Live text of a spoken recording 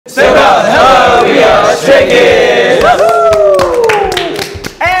shake it.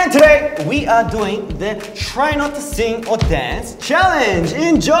 And today we are doing the try not to sing or dance challenge.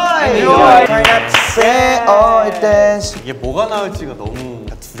 Enjoy. Try not to sing or dance. 이게 뭐가 나올지가 너무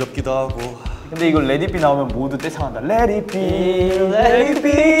두렵기도 하고. 근데 이거 Let It Be 나오면 모두 떼창한다. Let It Be, Let It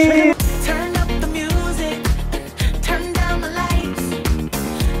Be. Turn up the music, turn down the lights.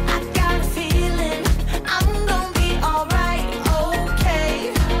 I got a feeling I'm gonna be alright,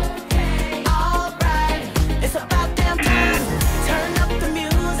 okay, alright. It's about damn time. Turn up the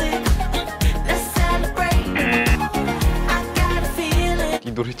music, let's celebrate. I got a feeling.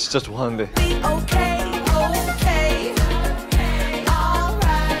 이 노래 진짜 좋아하는데. Be okay, okay,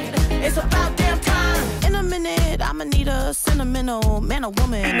 alright. It's about damn time. In a minute, I'ma need a sentimental man or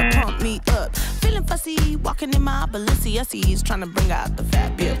woman to pump me up. Feeling fussy, walking in my Balenciennes, trying to bring out the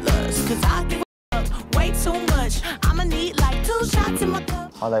fabulous. Cause I give up way too much. I'ma need like 2 shots in my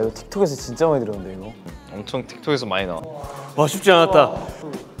cup. 아, 나 이거 틱톡에서 진짜 많이 들었는데 이거. 엄청 틱톡에서 많이 나와. 와 쉽지 않았다.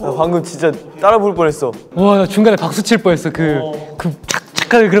 나 방금 진짜 따라 부를 뻔했어. 와, 나 중간에 박수 칠 뻔했어. 그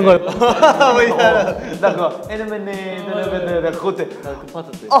착하게 그런 거. 나 그거 에너맨네 내가 그것 때 나 그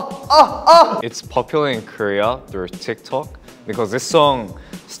파트 때. It's popular in Korea through TikTok because this song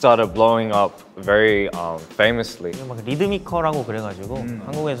started blowing up very famously. 막 리드미컬하고 그래가지고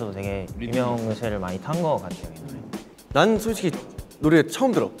한국에서도 되게 유명세를 많이 탄 것 같아요. 난 솔직히 노래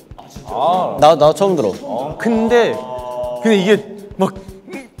처음 들어. 나 처음 들어. 근데 이게 막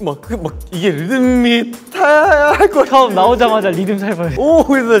이게 리듬이 타야 할 거 처음 나오자마자 리듬 살벌. 오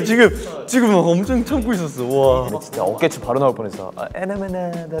그래서 나 지금 막 엄청 참고 있었어. 와. 근데 진짜 어깨춤 바로 나올 뻔했어.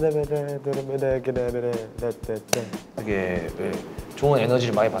 되게 좋은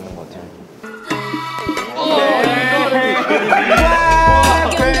에너지를 많이 받는 것 같아요.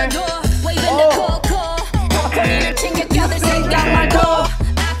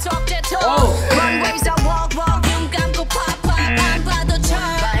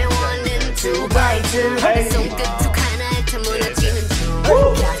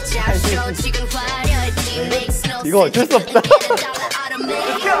 이거 어쩔 수 없다. 자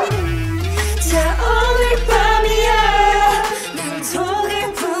오늘 밤이야 난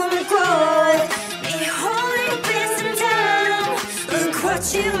독일 품을 꿔 이 holy beast in town Look what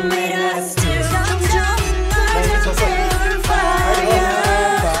you made us do 점점 널 태울 fire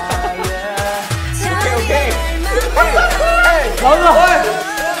Okay I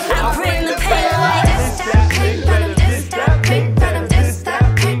bring the pain like this stop creep venom this stop creep venom this stop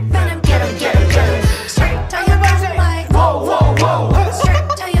creep venom get 'em get 'em get 'em straight to your bottom like whoa whoa whoa straight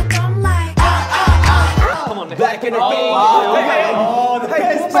to your thumb like Back in the game.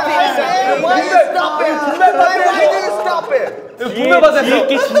 Stop it.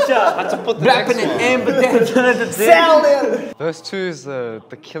 이게 진짜 Verse 2 is the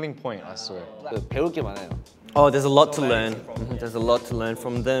killing point, I swear. 배울 게 많아요. Oh, there's a lot to learn. There's a lot to learn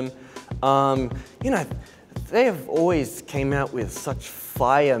from them. You know, they have always came out with such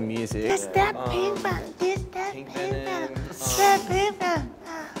fire music. This that pink one, this that pink one, that pink one.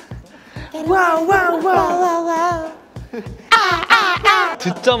 Wow, wow, wow.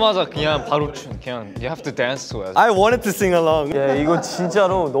 듣자마자 그냥 바로 그냥 you have to dance to it. I wanted to sing along. 야, 이거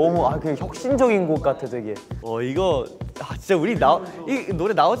진짜로 너무 그 혁신적인 곡 같아 되게. 이거 진짜 우리 이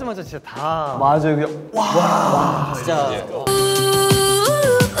노래 나오자마자 진짜 다 맞아요. 그냥 와. 진짜.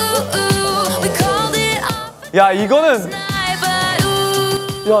 야, 이거는 야,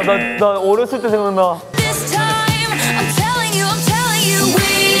 나 어렸을 때 생각나.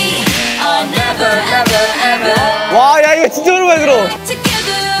 와, 야 이거 진짜 오랜만에 들어.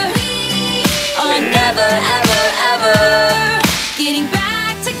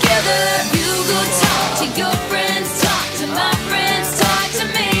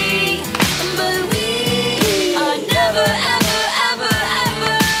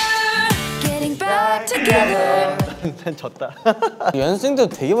 난 졌다. 연습생 때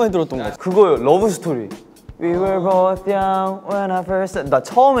되게 많이 들었던 거 같아. 그거요, 러브 스토리. We were both young when I first. 나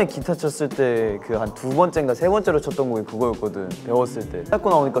처음에 기타 쳤을 때 그 한 2번째인가 3번째로 쳤던 곡이 그거였거든. 배웠을 때.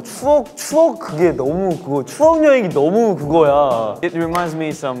 듣고 나오니까 추억 그게 너무 그거 추억 여행이 너무 그거야. It reminds me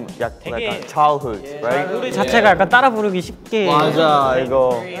some 약간 childhood, right? 노래 자체가 약간 따라 부르기 쉽게. 맞아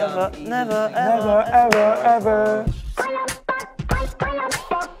이거. Never ever ever.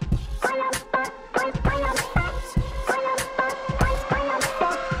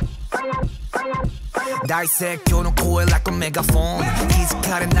 달색 껴놓고 like a megaphone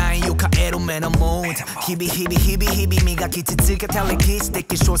기스칼의 나의 요카에로 man a mood 히비 히비 히비 히비 미가 기치치게 달리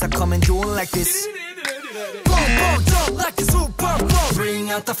기스대기 shows are coming doing like this Boom boom jump like a super bowl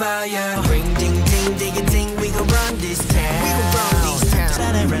Bring out the fire Ring ding ding ding ding we gon' run this town We gon' run this town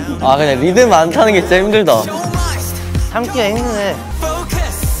아 그냥 리듬 안 타는 게 진짜 힘들다. 참기가 힘드네.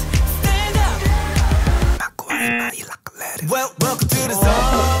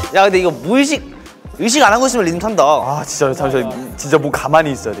 야 근데 이거 의식 안 하고 있으면 리듬 탄다. 아 진짜 잠시만 진짜 뭐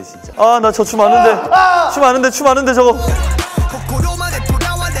가만히 있어야 돼 진짜. 아 나 저 춤 아는데 춤 아는데 저거.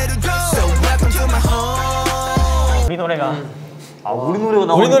 우리 노래가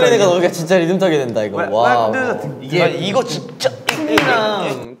우리 노래가 너가 진짜 리듬 타게 된다 이거. 와. 이거 진짜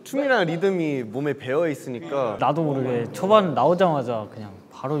춤이랑 리듬이 몸에 배어 있으니까. 나도 모르게 초반 나오자마자 그냥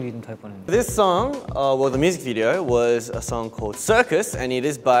바로 리듬 탈 뻔했는데. This song, well, the music video was a song called Circus, and it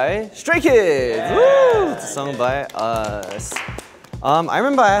is by Stray Kids. Woo! It's a song by us. I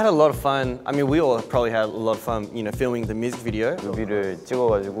remember I had a lot of fun. I mean, we all probably had a lot of fun, you know, filming the music video. 뮤비를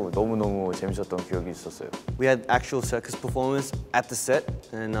찍어가지고 너무 재밌었던 기억이 있었어요. We had actual circus performers at the set,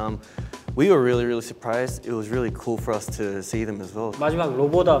 and we were really surprised. It was really cool for us to see them as well. 마지막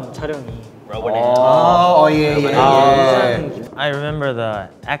로보담 촬영이. I remember the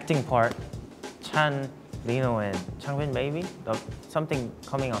acting part. Chan, Lino, and Changbin maybe? Something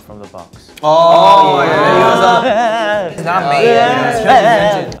coming out from the box. It's not me.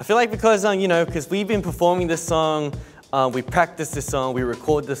 I feel like because you know, because we've been performing this song, we practice this song, we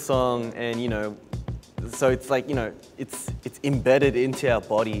record this song, and you know, so it's like, you know, it's embedded into our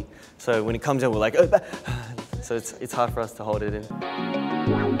body. So when it comes out, we're like, so it's hard for us to hold it in.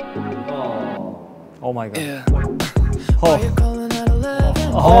 Oh my god. Yeah. Oh.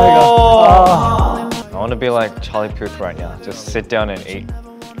 Oh my god. I want to be like Charlie Puth right now. Just sit down and eat,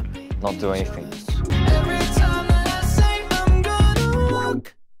 not do anything. Every time that I say I'm gonna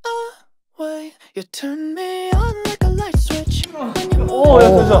walk away, you turn me on like a light switch. When you move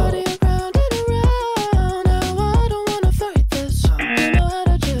your body around and around, now I don't wanna fight this. You know how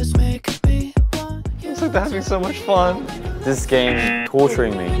to just make me want you. It's like they're having so much fun. This game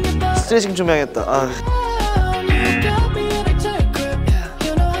torturing me. 스트레칭 좀 해야겠다. You got me in a tight grip.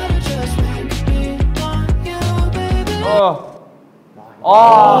 You know how to just make me want you, baby.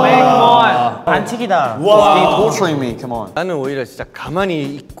 반칙이다. Torturing me. Come on. 나는 오히려 진짜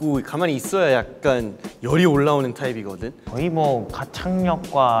가만히 있고 가만히 있어야 약간 열이 올라오는 타입이거든. 거의 뭐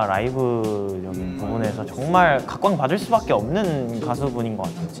가창력과 라이브적인 부분에서 정말 각광 받을 수밖에 없는 가수분인 것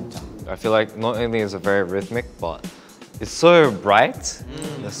같아요, 진짜. I feel like not only is it very rhythmic, but it's so bright,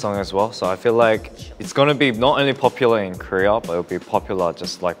 this song as well. So I feel like it's gonna be not only popular in Korea, but it'll be popular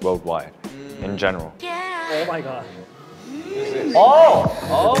just like worldwide, in general. Oh my god.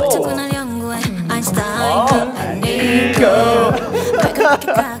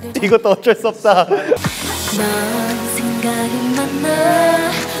 이것도 어쩔 수 없다.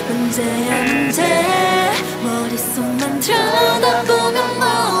 머릿속만 쳐다보면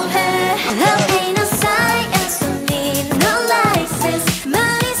뭐해. Ain't no science, don't need no license. 말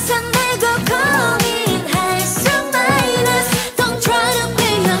이상 내고 고민할 수 minus. Don't try to be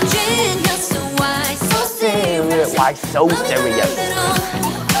a genius. So why so serious? Why so serious?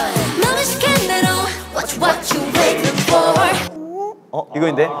 너는 시킨 대로 watch what you waiting for.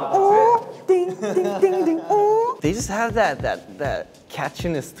 이거인데? They just have that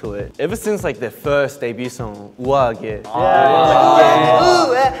catchiness to it. Ever since like their first debut song, 우아하게.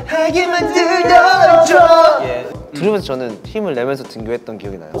 들으면서 저는 힘을 내면서 등교했던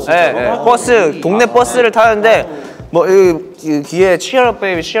기억이 나요. 네, 버스, 동네 버스를 타는데 뭐 이 귀에 Cheer up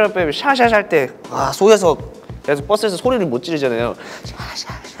baby, cheer up baby, 샤샤샤 할 때 속에서 계속 버스에서 소리를 못 지르잖아요.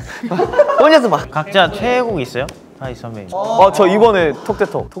 혼자서 막. 각자 최애곡 있어요? 하이 선배님. 저 이번에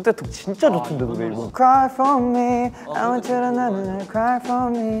톡톡 진짜 좋던데 노래 이거. Cry for me, I want you to know, cry for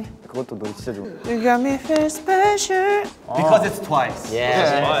me. 그것도 노래 진짜 좋아. You got me feel special. Because it's twice.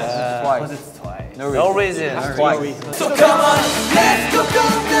 Yeah, Because it's twice. no reason. Twice. So come on, let's go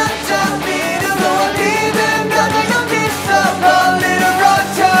남자 믿음으로 리듬 가자 여기서 a little run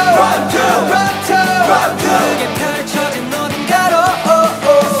to 그게 펼쳐진 어딘가로.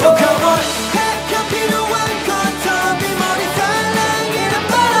 So come on, 햇볕 필요한 것처럼 네 머리 살랑이는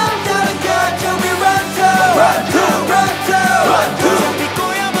바람 따라 가자 we run to 좀비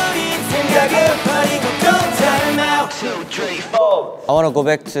꼬여버린 생각에 파리고 don't time out 2, 3, 4. I want to go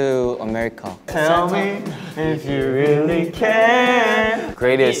back to America. Tell me if you really can.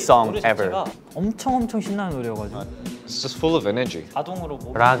 Greatest song ever. 엄청 신나는 노래여가지고 It's just full of energy. 자동으로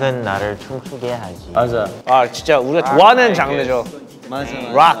뭐 락은 나를 춤추게 하지. 맞아. 진짜 우리가 좋아하는 장르죠. 맞아.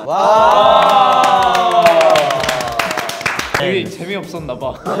 락. 되게 재미없었나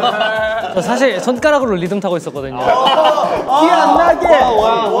봐. 저 사실 손가락으로 리듬 타고 있었거든요.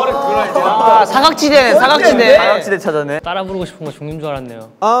 사각지대네, 사각지대. 사각지대 찾았네. 따라 부르고 싶은 거 죽는 줄 알았네요.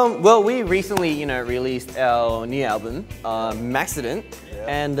 Well, we recently, released our new album, Maxident,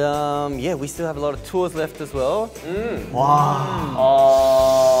 and yeah, we still have a lot of tours left as well.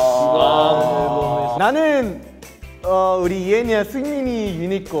 나는 우리 이엔이야 승민이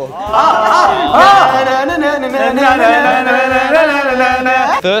유니코.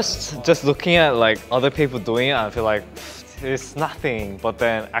 First, just looking at like other people doing it, I feel like it's nothing. But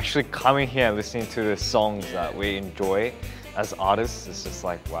then actually coming here and listening to the songs that we enjoy as artists, it's just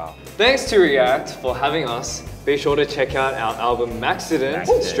like wow. Thanks to React for having us. Be sure to check out our album Maxident,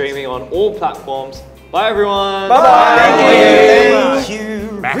 streaming on all platforms. Bye everyone. Bye bye. Thank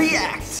you. React.